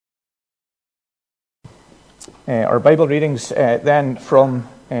Our Bible readings then from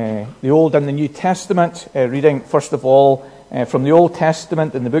the Old and the New Testament, reading first of all from the Old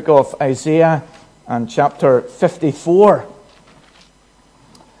Testament in the book of Isaiah and chapter 54.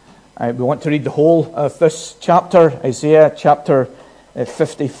 We want to read the whole of this chapter, Isaiah chapter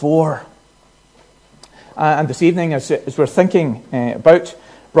 54. And this evening, as we're thinking about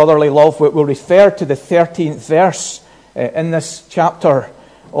brotherly love, we'll refer to the 13th verse in this chapter.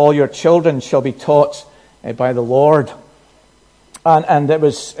 All your children shall be taught by the Lord. And it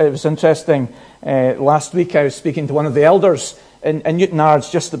was interesting. Last week I was speaking to one of the elders in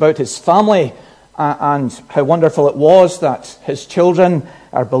Newtownards just about his family and how wonderful it was that his children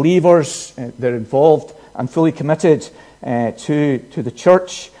are believers. They're involved and fully committed to the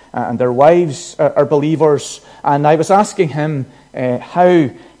church, and their wives are believers. And I was asking him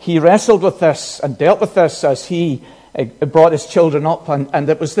how he wrestled with this and dealt with this as he brought his children up, and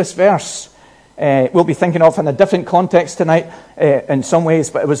it was this verse we'll be thinking of in a different context tonight in some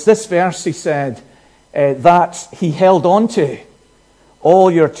ways, but it was this verse, he said, that he held on to. All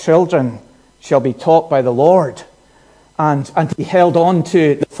your children shall be taught by the Lord. And he held on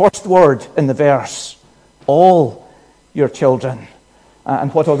to the first word in the verse, all your children.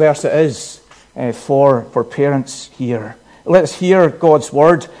 And what a verse it is for parents here. Let us hear God's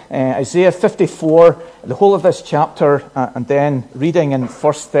word, Isaiah 54, the whole of this chapter, and then reading in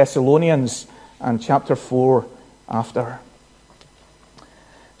 1 Thessalonians and chapter 4 after.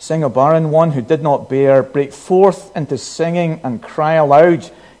 Sing, a barren one who did not bear, break forth into singing and cry aloud,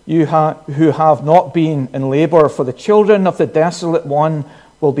 you who have not been in labour, for the children of the desolate one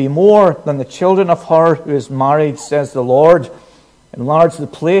will be more than the children of her who is married, says the Lord. Enlarge the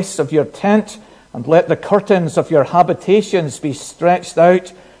place of your tent, and let the curtains of your habitations be stretched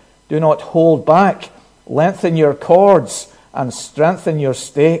out. Do not hold back. Lengthen your cords and strengthen your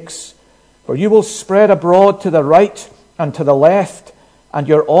stakes. For you will spread abroad to the right and to the left, and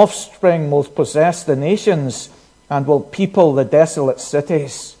your offspring will possess the nations and will people the desolate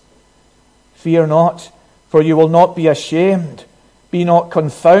cities. Fear not, for you will not be ashamed. Be not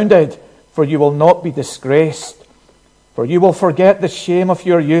confounded, for you will not be disgraced. For you will forget the shame of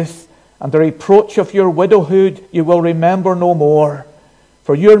your youth, and the reproach of your widowhood you will remember no more.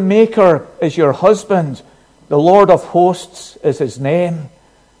 For your Maker is your husband, the Lord of hosts is his name,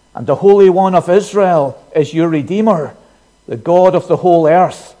 and the Holy One of Israel is your Redeemer, the God of the whole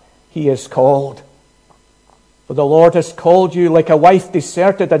earth he is called. For the Lord has called you like a wife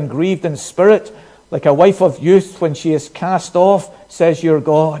deserted and grieved in spirit, like a wife of youth when she is cast off, says your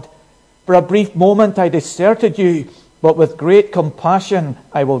God. For a brief moment I deserted you, but with great compassion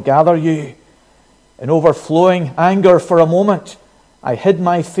I will gather you. In overflowing anger for a moment, I hid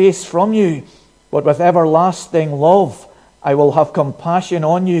my face from you, but with everlasting love I will have compassion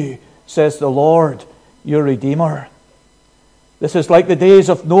on you, says the Lord, your Redeemer. This is like the days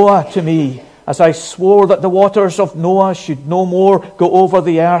of Noah to me, as I swore that the waters of Noah should no more go over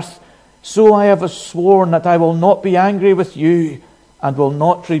the earth. So I have sworn that I will not be angry with you and will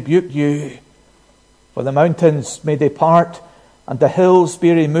not rebuke you. For the mountains may depart and the hills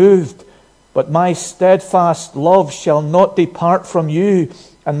be removed, but my steadfast love shall not depart from you,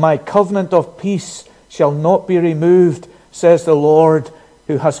 and my covenant of peace shall not be removed, says the Lord,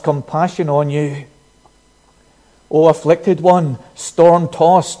 who has compassion on you. O afflicted one,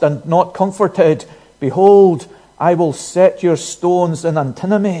 storm-tossed and not comforted, behold, I will set your stones in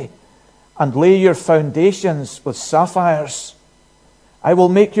antimony and lay your foundations with sapphires. I will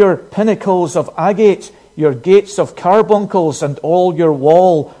make your pinnacles of agate, your gates of carbuncles, and all your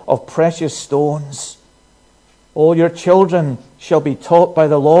wall of precious stones. All your children shall be taught by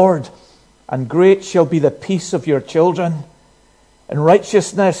the Lord, and great shall be the peace of your children. In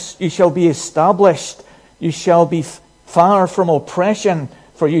righteousness you shall be established. You shall be far from oppression,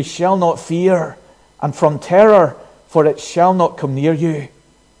 for you shall not fear, and from terror, for it shall not come near you.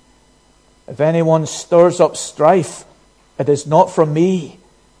 If anyone stirs up strife, it is not from me.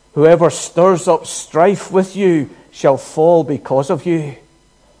 Whoever stirs up strife with you shall fall because of you.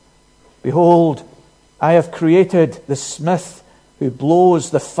 Behold, I have created the smith who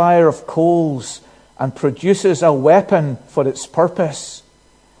blows the fire of coals and produces a weapon for its purpose.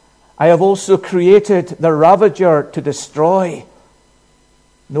 I have also created the ravager to destroy.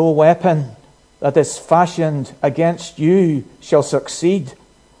 No weapon that is fashioned against you shall succeed,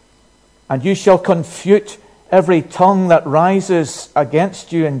 and you shall confute every tongue that rises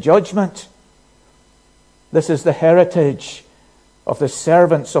against you in judgment. This is the heritage of the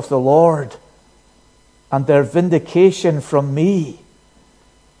servants of the Lord, and their vindication from me,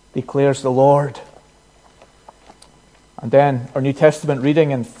 declares the Lord. And then our New Testament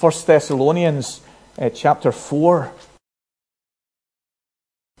reading in 1 Thessalonians chapter 4.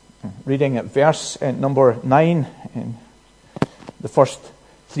 Reading at verse number 9. In the first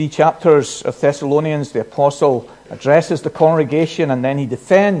 3 chapters of Thessalonians, the apostle addresses the congregation, and then he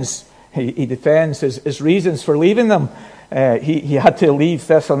defends his reasons for leaving them. He had to leave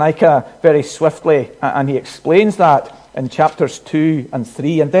Thessalonica very swiftly, and he explains that in chapters 2 and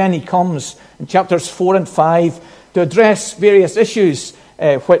 3. And then he comes in chapters 4 and 5 to address various issues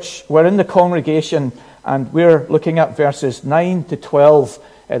which were in the congregation. And we're looking at verses 9 to 12,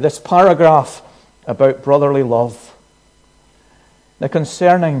 this paragraph about brotherly love. Now,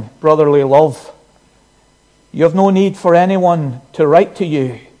 concerning brotherly love, you have no need for anyone to write to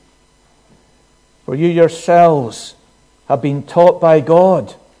you, for you yourselves have been taught by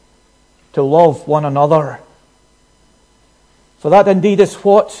God to love one another. For that indeed is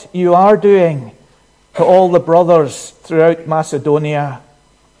what you are doing to all the brothers throughout Macedonia.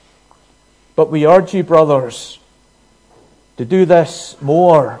 But we urge you, brothers, to do this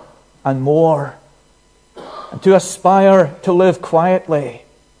more and more, and to aspire to live quietly,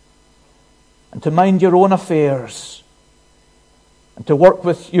 and to mind your own affairs, and to work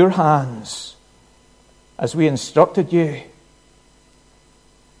with your hands as we instructed you,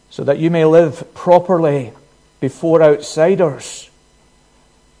 so that you may live properly before outsiders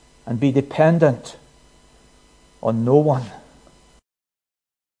and be dependent on no one.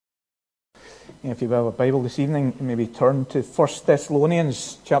 If you have a Bible this evening, maybe turn to 1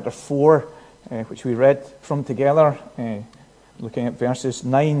 Thessalonians chapter 4, which we read from together, looking at verses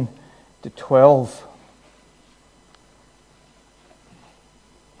 9 to 12.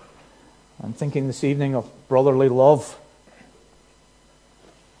 I'm thinking this evening of brotherly love.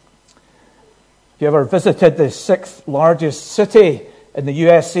 Have you ever visited the 6th largest city in the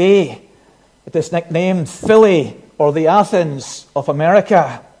USA? It is nicknamed Philly, or the Athens of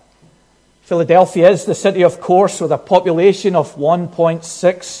America. Philadelphia is the city, of course, with a population of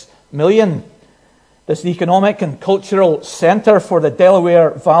 1.6 million. This is the economic and cultural center for the Delaware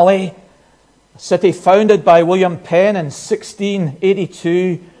Valley, a city founded by William Penn in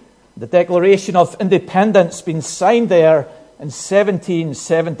 1682. The Declaration of Independence being signed there in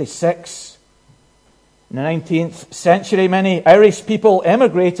 1776. In the 19th century, many Irish people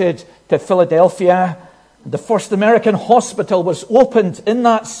emigrated to Philadelphia. The first American hospital was opened in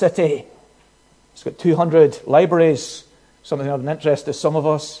that city. It's got 200 libraries, something of an interest to some of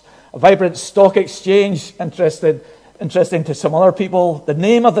us. A vibrant stock exchange, interesting to some other people. The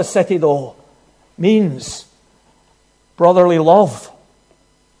name of the city, though, means brotherly love.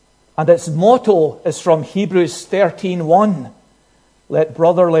 And its motto is from Hebrews 13:1. Let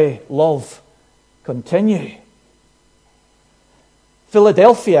brotherly love continue.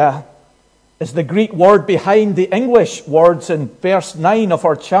 Philadelphia is the Greek word behind the English words in verse 9 of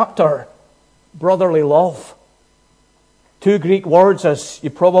our chapter. Brotherly love. 2 Greek words, as you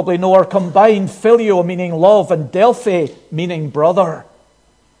probably know, are combined: phileo, meaning love, and delphi, meaning brother.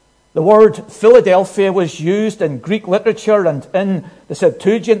 The word Philadelphia was used in Greek literature and in the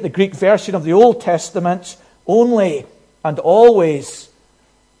Septuagint, the Greek version of the Old Testament, only and always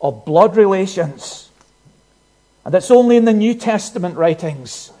of blood relations. And it's only in the New Testament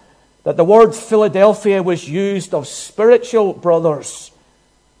writings that the word Philadelphia was used of spiritual brothers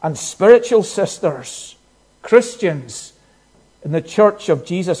and spiritual sisters, Christians in the Church of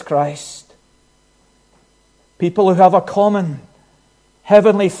Jesus Christ. People who have a common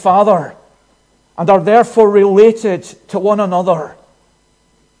Heavenly Father and are therefore related to one another,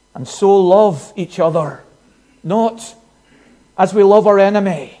 and so love each other, not as we love our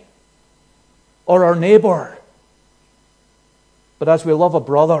enemy or our neighbor, but as we love a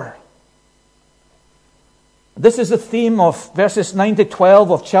brother. This is the theme of verses 9 to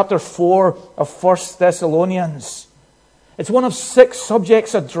 12 of chapter 4 of 1 Thessalonians. It's one of 6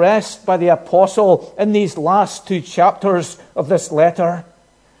 subjects addressed by the apostle in these last 2 chapters of this letter.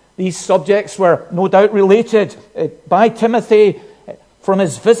 These subjects were no doubt related by Timothy from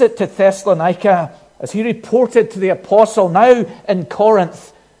his visit to Thessalonica, as he reported to the apostle now in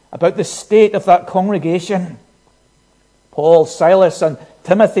Corinth about the state of that congregation. Paul, Silas, and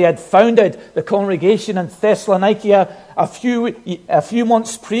Timothy had founded the congregation in Thessalonica a few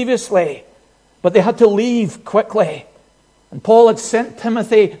months previously, but they had to leave quickly. And Paul had sent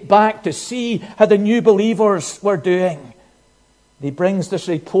Timothy back to see how the new believers were doing. He brings this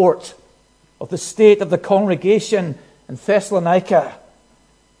report of the state of the congregation in Thessalonica,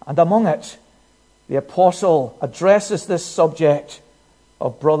 and among it, the apostle addresses this subject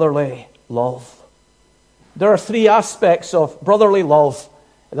of brotherly love. There are 3 aspects of brotherly love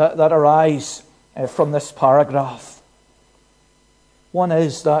that arise from this paragraph. One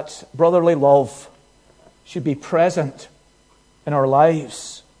is that brotherly love should be present in our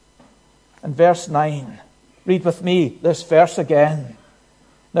lives. In verse 9, read with me this verse again.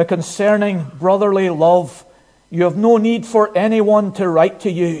 Now concerning brotherly love, you have no need for anyone to write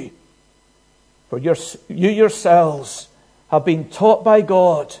to you, for you yourselves have been taught by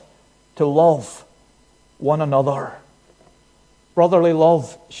God to love one another. Brotherly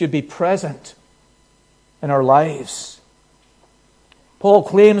love should be present in our lives. Paul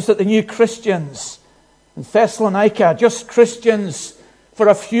claims that the new Christians in Thessalonica, just Christians for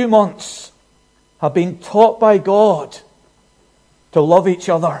a few months, have been taught by God to love each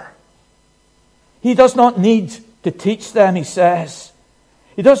other. He does not need to teach them, he says.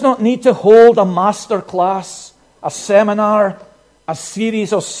 He does not need to hold a master class, a seminar, a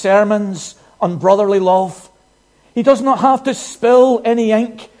series of sermons on brotherly love. He does not have to spill any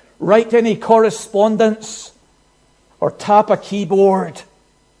ink, write any correspondence, or tap a keyboard,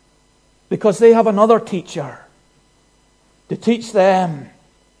 because they have another teacher to teach them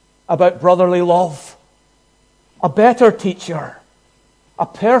about brotherly love. A better teacher, a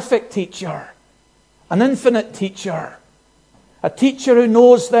perfect teacher, an infinite teacher, a teacher who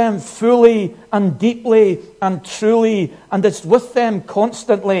knows them fully and deeply and truly and is with them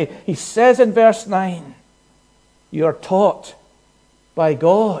constantly. He says in verse 9, you are taught by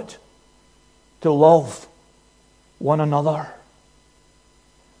God to love one another.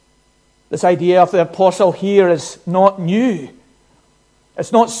 This idea of the apostle here is not new.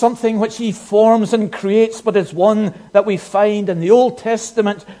 It's not something which he forms and creates, but it's one that we find in the Old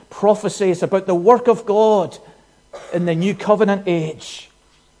Testament prophecies about the work of God in the New Covenant age.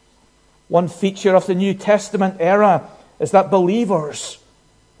 One feature of the New Testament era is that believers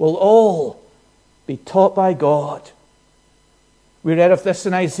will all be taught by God. We read of this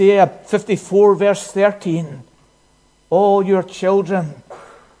in Isaiah 54 verse 13. All your children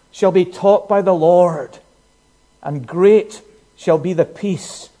shall be taught by the Lord, and great shall be the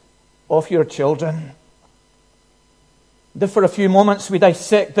peace of your children. If for a few moments we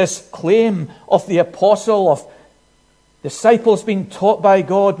dissect this claim of the apostle, of disciples being taught by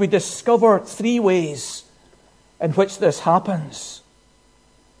God, we discover three ways in which this happens.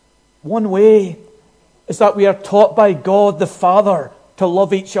 One way is that we are taught by God the Father to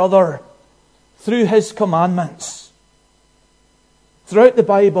love each other through His commandments. Throughout the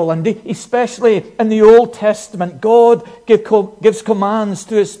Bible, and especially in the Old Testament, God gives commands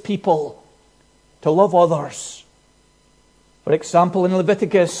to His people to love others. For example, in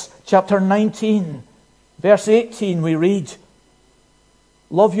Leviticus chapter 19, verse 18, we read,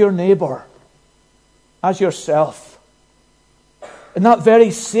 love your neighbor as yourself. In that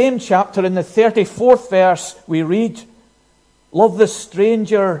very same chapter, in the 34th verse, we read, love the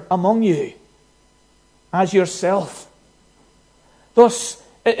stranger among you as yourself. Thus,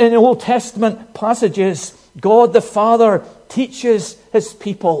 in Old Testament passages, God the Father teaches His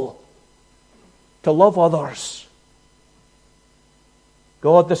people to love others.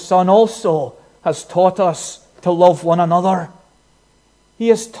 God the Son also has taught us to love one another. He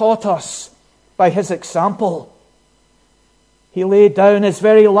has taught us by His example. He laid down His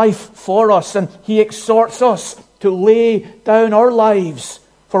very life for us, and He exhorts us to lay down our lives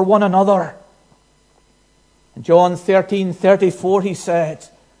for one another. In John 13:34 He said,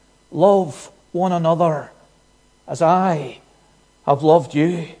 love one another as I have loved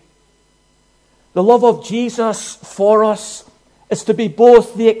you. The love of Jesus for us is to be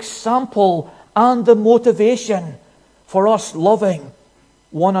both the example and the motivation for us loving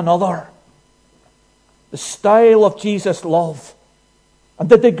one another. The style of Jesus' love and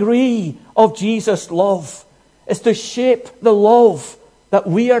the degree of Jesus' love is to shape the love that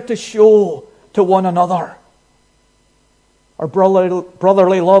we are to show to one another. Our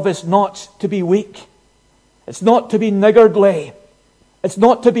brotherly love is not to be weak. It's not to be niggardly. It's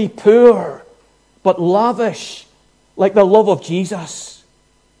not to be poor, but lavish, like the love of Jesus.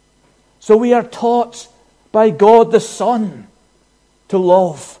 So we are taught by God the Son to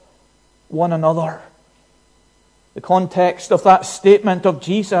love one another. The context of that statement of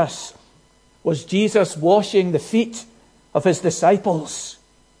Jesus was Jesus washing the feet of His disciples.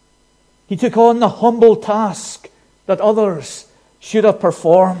 He took on the humble task that others should have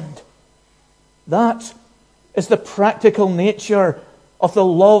performed. That is the practical nature of the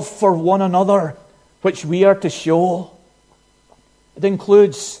love for one another which we are to show. It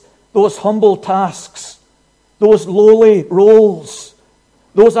includes those humble tasks, those lowly roles,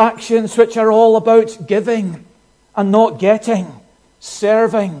 those actions which are all about giving and not getting,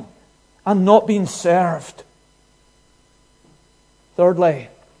 serving and not being served. Thirdly,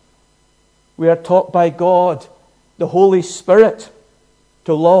 we are taught by God, the Holy Spirit,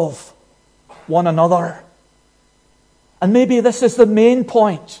 to love one another. And maybe this is the main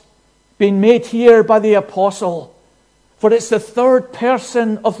point being made here by the apostle. For it's the third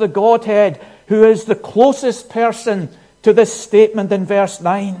person of the Godhead who is the closest person to this statement in verse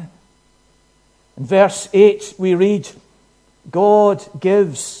 9. In verse 8 we read, God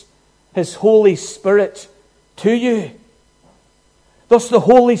gives His Holy Spirit to you. Thus the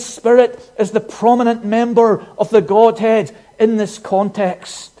Holy Spirit is the prominent member of the Godhead in this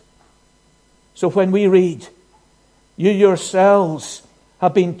context. So when we read, you yourselves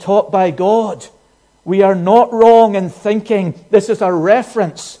have been taught by God, we are not wrong in thinking this is a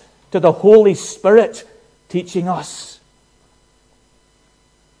reference to the Holy Spirit teaching us.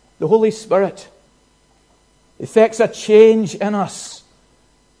 The Holy Spirit effects a change in us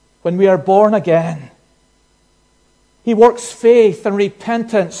when we are born again. He works faith and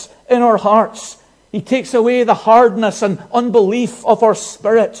repentance in our hearts. He takes away the hardness and unbelief of our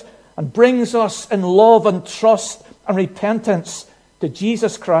spirit and brings us in love and trust and repentance to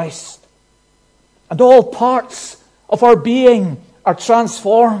Jesus Christ. And all parts of our being are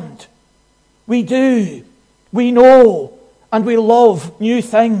transformed. We do, we know, and we love new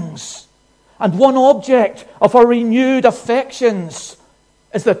things. And one object of our renewed affections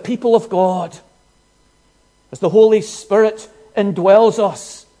is the people of God. As the Holy Spirit indwells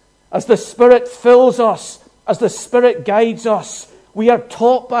us, as the Spirit fills us, as the Spirit guides us, we are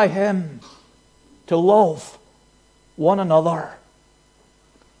taught by Him to love one another.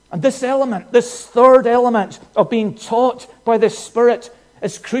 And this element, this third element of being taught by the Spirit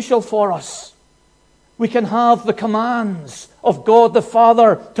is crucial for us. We can have the commands of God the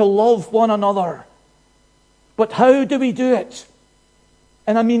Father to love one another. But how do we do it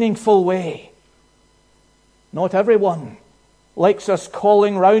in a meaningful way? Not everyone likes us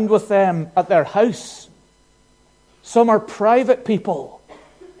calling round with them at their house. Some are private people.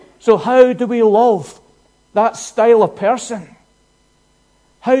 So how do we love that style of person?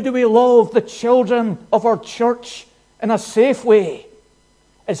 How do we love the children of our church in a safe way?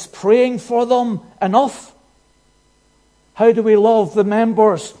 Is praying for them enough? How do we love the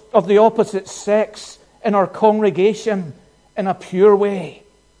members of the opposite sex in our congregation in a pure way?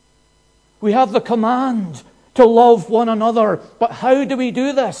 We have the command to love one another, but how do we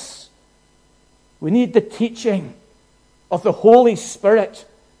do this? We need the teaching of the Holy Spirit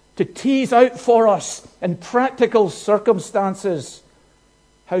to tease out for us in practical circumstances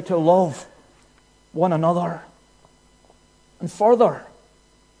how to love one another. And further,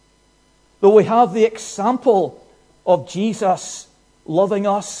 though we have the example of Jesus loving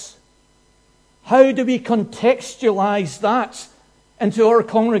us, how do we contextualize that into our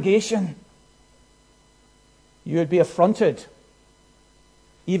congregation? You would be affronted,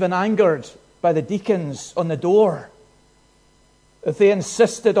 even angered by the deacons on the door if they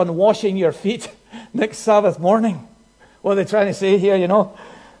insisted on washing your feet next Sabbath morning. What are they trying to say here, you know?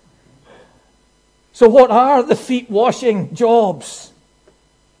 So what are the feet washing jobs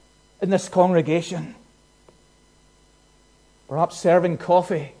in this congregation? Perhaps serving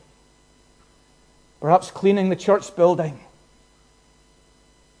coffee. Perhaps cleaning the church building.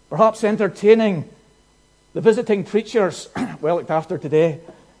 Perhaps entertaining the visiting preachers well looked after today.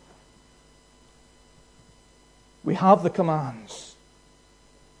 We have the commands.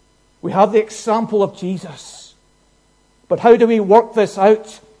 We have the example of Jesus. But how do we work this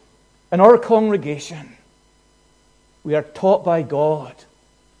out in our congregation? We are taught by God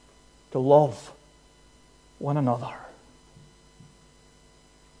to love one another.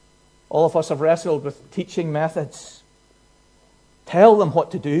 All of us have wrestled with teaching methods. Tell them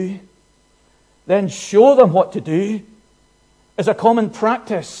what to do, then show them what to do is a common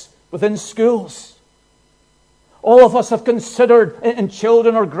practice within schools. All of us have considered in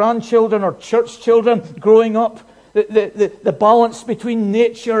children or grandchildren or church children growing up the balance between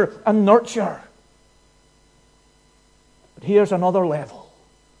nature and nurture. But here's another level.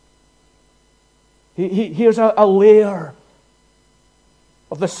 Here's a layer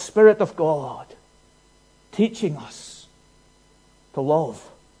of the Spirit of God teaching us to love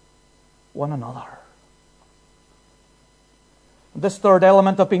one another. This third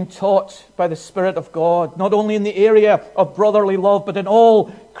element of being taught by the Spirit of God, not only in the area of brotherly love, but in all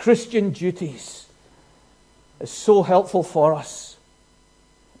Christian duties, is so helpful for us.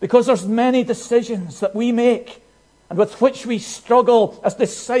 Because there's many decisions that we make and with which we struggle as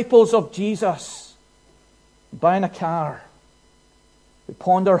disciples of Jesus. Buying a car, we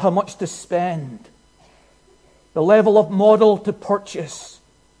ponder how much to spend, the level of model to purchase,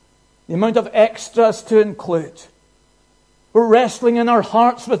 the amount of extras to include. We're wrestling in our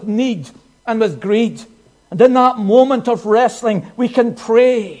hearts with need and with greed. And in that moment of wrestling, we can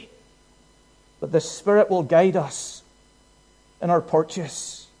pray that the Spirit will guide us in our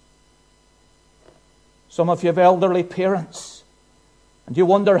purchase. Some of you have elderly parents, and you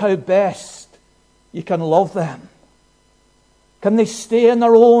wonder how best you can love them. Can they stay on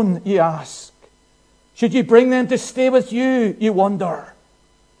their own, you ask? Should you bring them to stay with you, you wonder?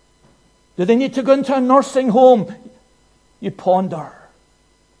 Do they need to go into a nursing home? You ponder.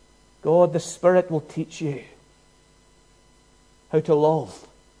 God, the Spirit, will teach you how to love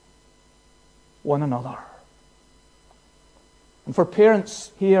one another. And for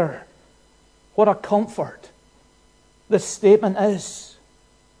parents here, what a comfort this statement is.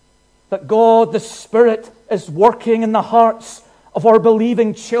 That God, the Spirit, is working in the hearts of our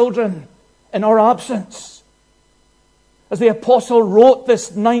believing children in our absence. As the apostle wrote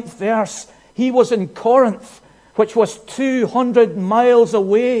this 9th verse, he was in Corinth, which was 200 miles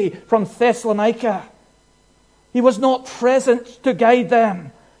away from Thessalonica. He was not present to guide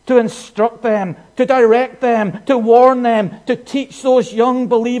them, to instruct them, to direct them, to warn them, to teach those young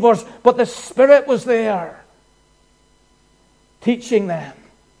believers, but the Spirit was there, teaching them,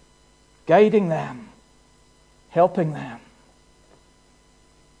 guiding them, helping them.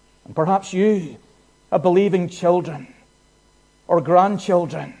 And perhaps you are believing children or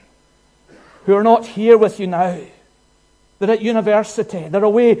grandchildren who are not here with you now. They're at university. They're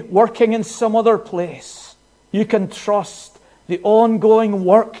away working in some other place. You can trust the ongoing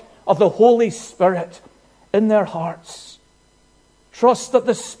work of the Holy Spirit in their hearts. Trust that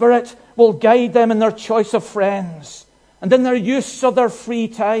the Spirit will guide them in their choice of friends and in their use of their free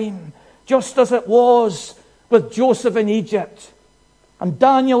time, just as it was with Joseph in Egypt and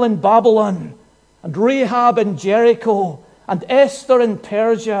Daniel in Babylon and Rahab in Jericho and Esther in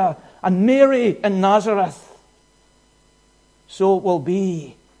Persia and Mary in Nazareth. So it will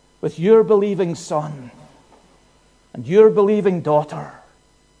be with your believing son and your believing daughter.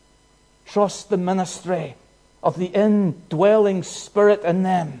 Trust the ministry of the indwelling Spirit in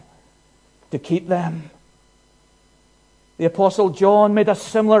them to keep them. The Apostle John made a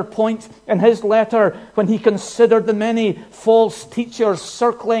similar point in his letter when he considered the many false teachers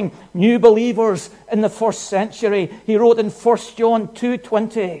circling new believers in the first century. He wrote in 1 John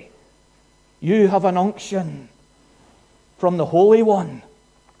 2:20, "You have an unction from the Holy One,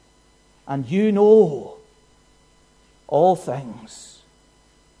 and you know all things."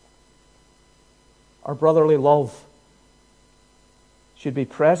 Our brotherly love should be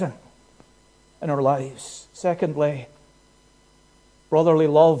present in our lives. Secondly, brotherly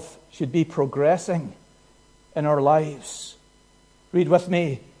love should be progressing in our lives. Read with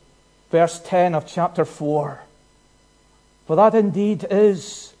me verse 10 of chapter 4. "For that indeed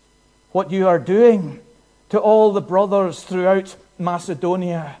is what you are doing to all the brothers throughout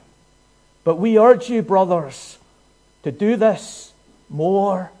Macedonia. But we urge you, brothers, to do this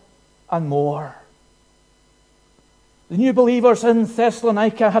more and more." The new believers in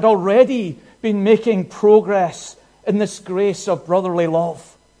Thessalonica had already been making progress in this grace of brotherly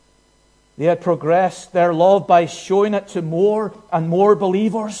love. They had progressed their love by showing it to more and more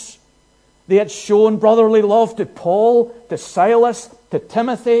believers. They had shown brotherly love to Paul, to Silas, to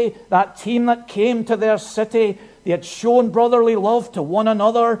Timothy, that team that came to their city. They had shown brotherly love to one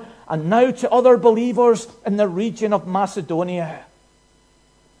another and now to other believers in the region of Macedonia.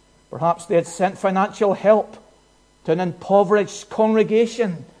 Perhaps they had sent financial help to an impoverished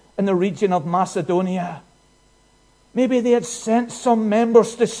congregation in the region of Macedonia. Maybe they had sent some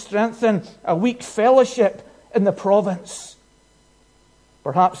members to strengthen a weak fellowship in the province.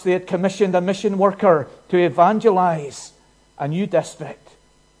 Perhaps they had commissioned a mission worker to evangelize a new district.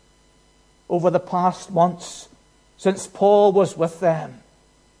 Over the past months, since Paul was with them,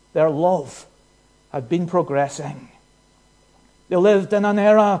 their love had been progressing. They lived in an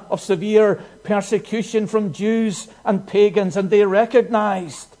era of severe persecution from Jews and pagans, and they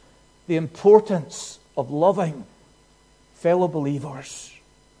recognized the importance of loving fellow believers.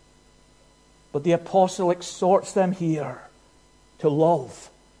 But the apostle exhorts them here to love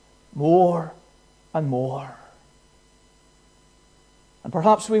more and more. And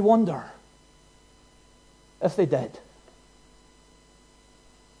perhaps we wonder if they did.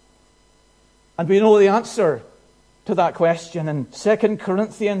 And we know the answer to that question in 2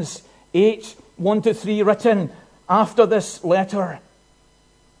 Corinthians 8, 1-3, written after this letter.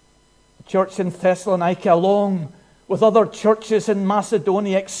 The church in Thessalonica, along with other churches in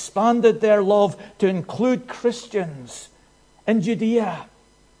Macedonia, expanded their love to include Christians in Judea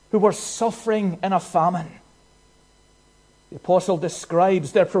who were suffering in a famine. The apostle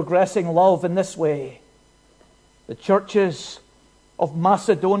describes their progressing love in this way. The churches of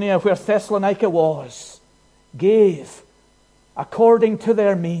Macedonia, where Thessalonica was, gave according to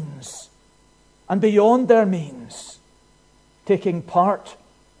their means and beyond their means to taking part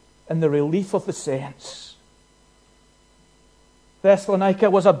in the relief of the saints. Thessalonica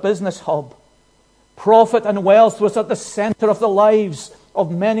was a business hub. Profit and wealth was at the center of the lives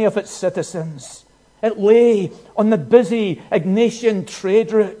of many of its citizens. It lay on the busy Egnatian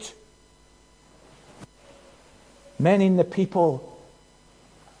trade route. Many in the people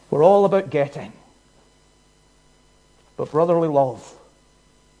were all about getting. But brotherly love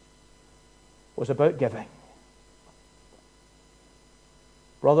was about giving.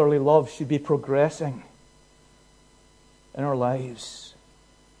 Brotherly love should be progressing in our lives.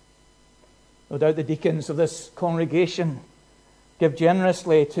 No doubt the deacons of this congregation give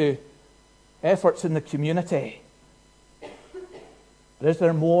generously to efforts in the community. But is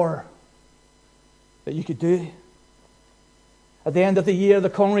there more that you could do? At the end of the year, the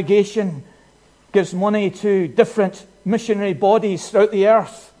congregation gives money to different missionary bodies throughout the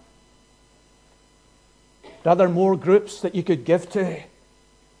earth. Are there more groups that you could give to?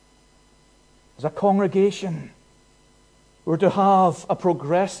 As a congregation, we're to have a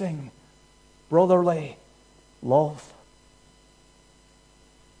progressing brotherly love.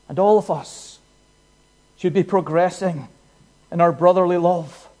 And all of us should be progressing in our brotherly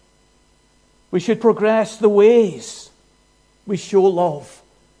love. We should progress the ways we show love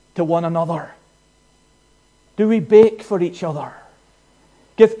to one another. Do we bake for each other?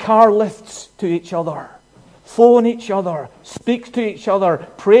 Give car lifts to each other? Phone each other? Speak to each other?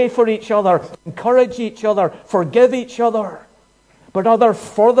 Pray for each other? Encourage each other? Forgive each other? But are there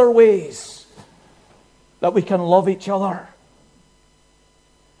further ways that we can love each other?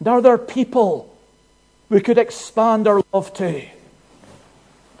 And are there people we could expand our love to?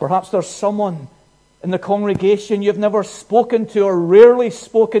 Perhaps there's someone in the congregation you've never spoken to or rarely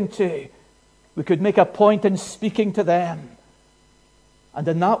spoken to. We could make a point in speaking to them. And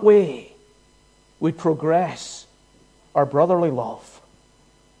in that way, we progress our brotherly love.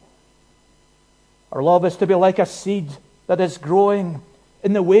 Our love is to be like a seed that is growing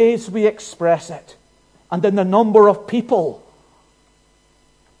in the ways we express it and in the number of people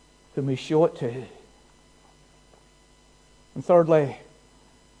whom we show it to. And thirdly,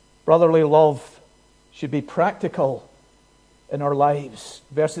 brotherly love should be practical in our lives.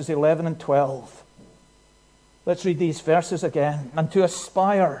 Verses 11 and 12. Let's read these verses again. And to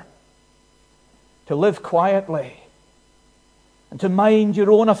aspire to live quietly and to mind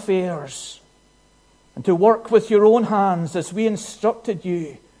your own affairs and to work with your own hands as we instructed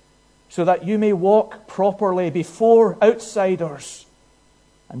you, so that you may walk properly before outsiders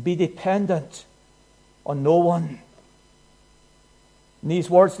and be dependent on no one. In these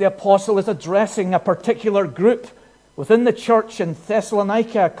words, the apostle is addressing a particular group within the church in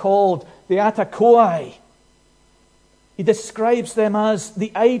Thessalonica called the Atakoi. He describes them as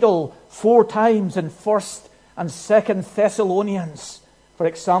the idle 4 times in 1st and 2nd Thessalonians. For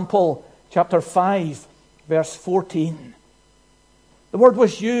example, chapter 5, verse 14. The word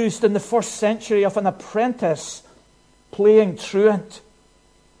was used in the 1st century of an apprentice playing truant.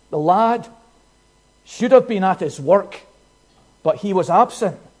 The lad should have been at his work, but he was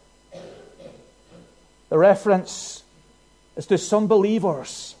absent. The reference is to some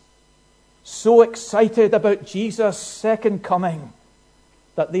believers so excited about Jesus' second coming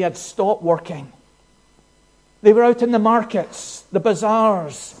that they had stopped working. They were out in the markets, the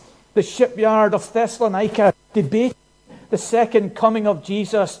bazaars, the shipyard of Thessalonica, debating the second coming of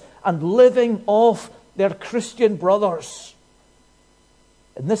Jesus and living off their Christian brothers.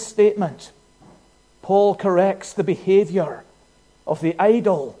 In this statement, Paul corrects the behavior of the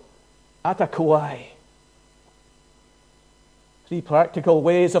idle Atakoi. 3 practical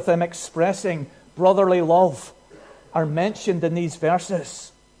ways of them expressing brotherly love are mentioned in these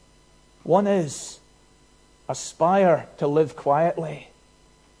verses. One is, aspire to live quietly.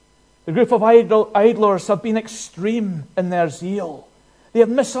 The group of idlers have been extreme in their zeal. They have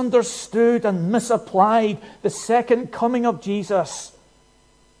misunderstood and misapplied the second coming of Jesus.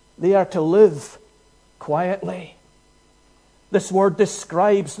 They are to live quietly. This word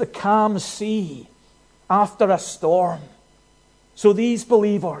describes the calm sea after a storm. So these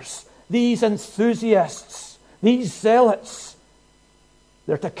believers, these enthusiasts, these zealots,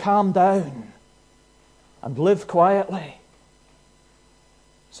 they're to calm down and live quietly.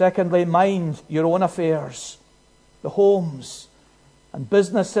 Secondly, mind your own affairs. The homes and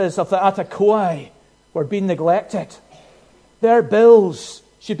businesses of the Atakoi were being neglected. Their bills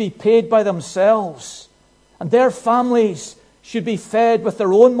should be paid by themselves, and their families should be fed with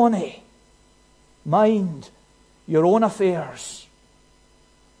their own money. Mind your own affairs.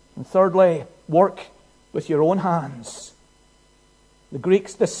 And thirdly, work with your own hands. The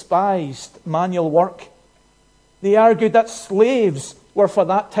Greeks despised manual work. They argued that slaves were for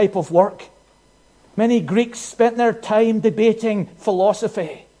that type of work. Many Greeks spent their time debating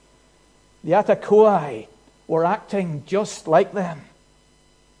philosophy. The Atakoi were acting just like them.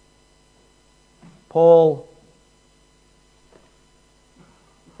 Paul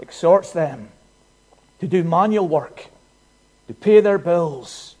exhorts them to do manual work, to pay their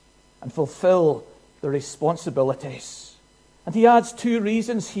bills, and fulfill their responsibilities. And he adds 2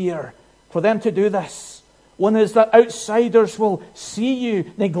 reasons here for them to do this. One is that outsiders will see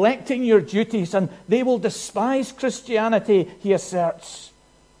you neglecting your duties and they will despise Christianity, he asserts.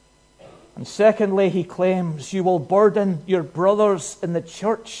 And secondly, he claims you will burden your brothers in the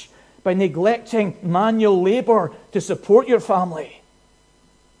church by neglecting manual labor to support your family.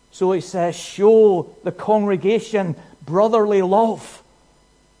 So he says, show the congregation brotherly love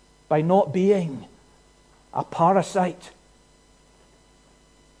by not being a parasite.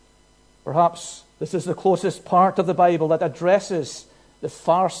 Perhaps this is the closest part of the Bible that addresses the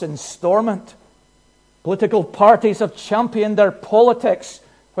farce in Stormont. Political parties have championed their politics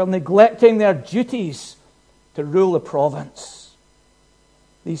while neglecting their duties to rule the province.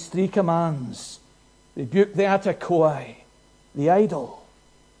 These 3 commands: rebuke the Atakoi, the idle,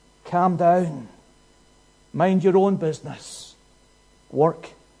 calm down, mind your own business, work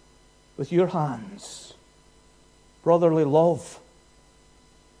with your hands. Brotherly love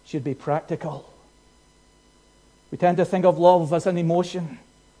should be practical. We tend to think of love as an emotion,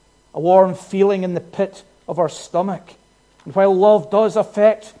 a warm feeling in the pit of our stomach. And while love does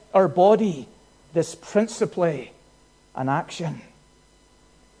affect our body, it is principally an action.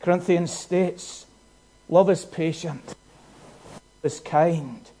 Corinthians states, love is patient, is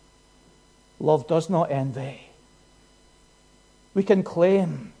kind, love does not envy. We can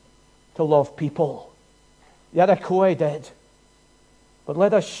claim to love people. The Atakoi did. But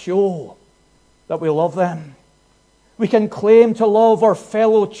let us show that we love them. We can claim to love our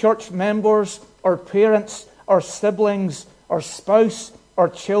fellow church members, our parents, our siblings, our spouse, our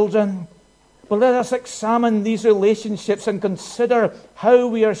children. But let us examine these relationships and consider how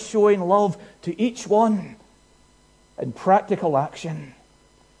we are showing love to each one in practical action.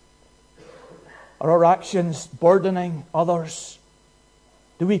 Are our actions burdening others?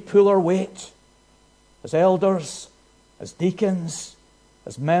 Do we pull our weight as elders, as deacons,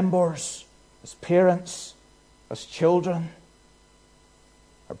 as members, as parents, as children?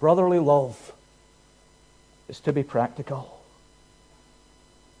 Our brotherly love is to be practical.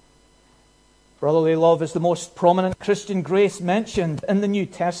 Brotherly love is the most prominent Christian grace mentioned in the New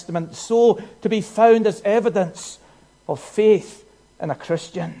Testament, so to be found as evidence of faith in a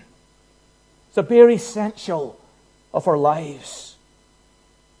Christian. It's a bare essential of our lives.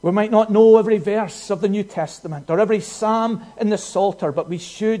 We might not know every verse of the New Testament or every psalm in the Psalter, but we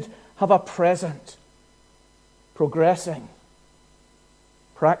should have a present, progressing,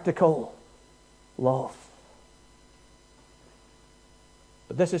 practical love.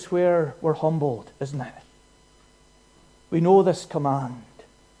 But this is where we're humbled, isn't it? We know this command,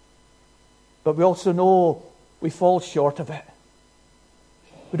 but we also know we fall short of it.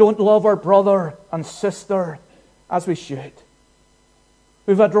 We don't love our brother and sister as we should.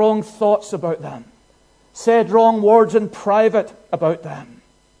 We've had wrong thoughts about them, said wrong words in private about them.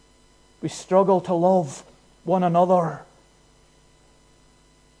 We struggle to love one another.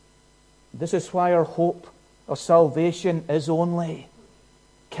 This is why our hope of salvation is only,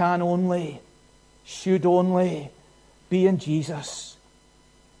 can only, should only be in Jesus.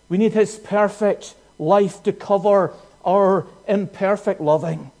 We need His perfect life to cover our imperfect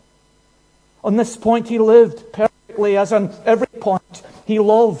loving. On this point, He lived perfectly, as on every point, He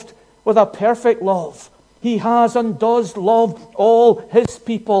loved with a perfect love. He has and does love all His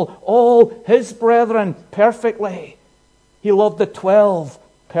people, all His brethren perfectly. He loved the 12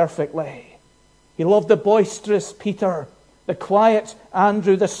 perfectly. He loved the boisterous Peter, the quiet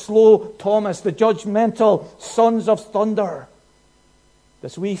Andrew, the slow Thomas, the judgmental sons of thunder.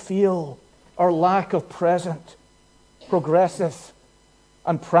 As we feel our lack of present, progressive,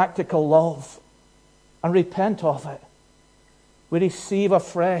 and practical love, and repent of it, we receive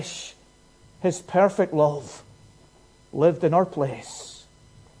afresh His perfect love lived in our place.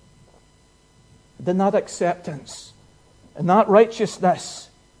 And in that acceptance, in that righteousness,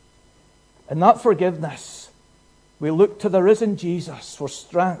 in that forgiveness, we look to the risen Jesus for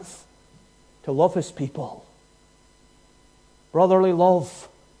strength to love His people. Brotherly love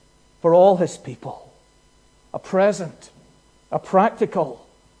for all His people. A present, a practical,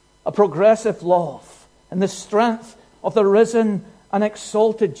 a progressive love in the strength of the risen and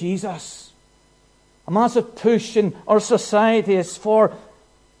exalted Jesus. A massive push in our society is for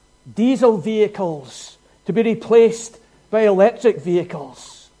diesel vehicles to to be replaced by electric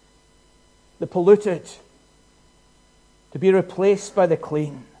vehicles, the polluted, to be replaced by the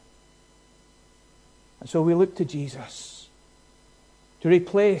clean. And so we look to Jesus to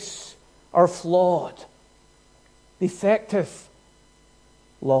replace our flawed, defective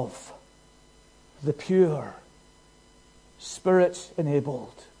love, the pure,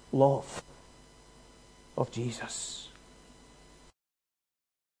 Spirit-enabled love of Jesus.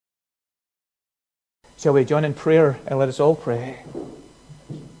 Shall we join in prayer and let us all pray?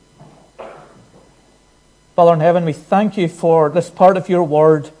 Father in heaven, we thank you for this part of your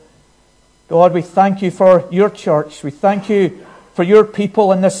word. God, we thank you for your church. We thank you for your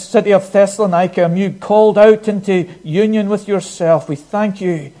people in this city of Thessalonica, whom you called out into union with yourself. We thank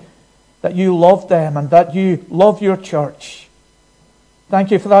you that you love them and that you love your church. Thank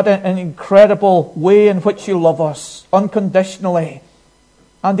you for that incredible way in which you love us, unconditionally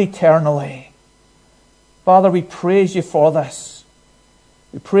and eternally. Father, we praise you for this.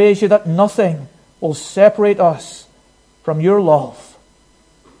 We praise you that nothing will separate us from your love.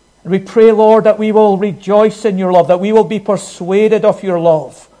 And we pray, Lord, that we will rejoice in your love, that we will be persuaded of your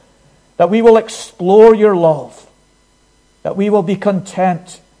love, that we will explore your love, that we will be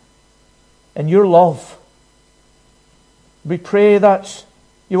content in your love. We pray that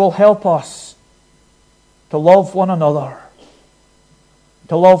you will help us to love one another,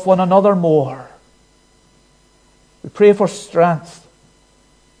 to love one another more. We pray for strength.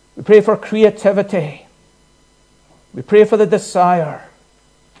 We pray for creativity. We pray for the desire.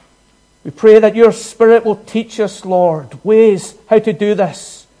 We pray that your Spirit will teach us, Lord, ways how to do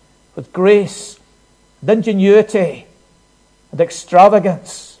this with grace and ingenuity and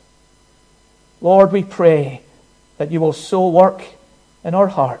extravagance. Lord, we pray that you will so work in our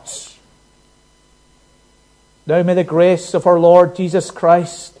hearts. Now may the grace of our Lord Jesus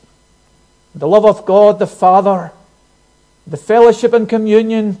Christ, the love of God the Father, the fellowship and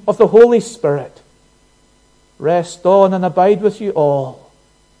communion of the Holy Spirit rest on and abide with you all.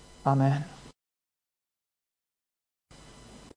 Amen.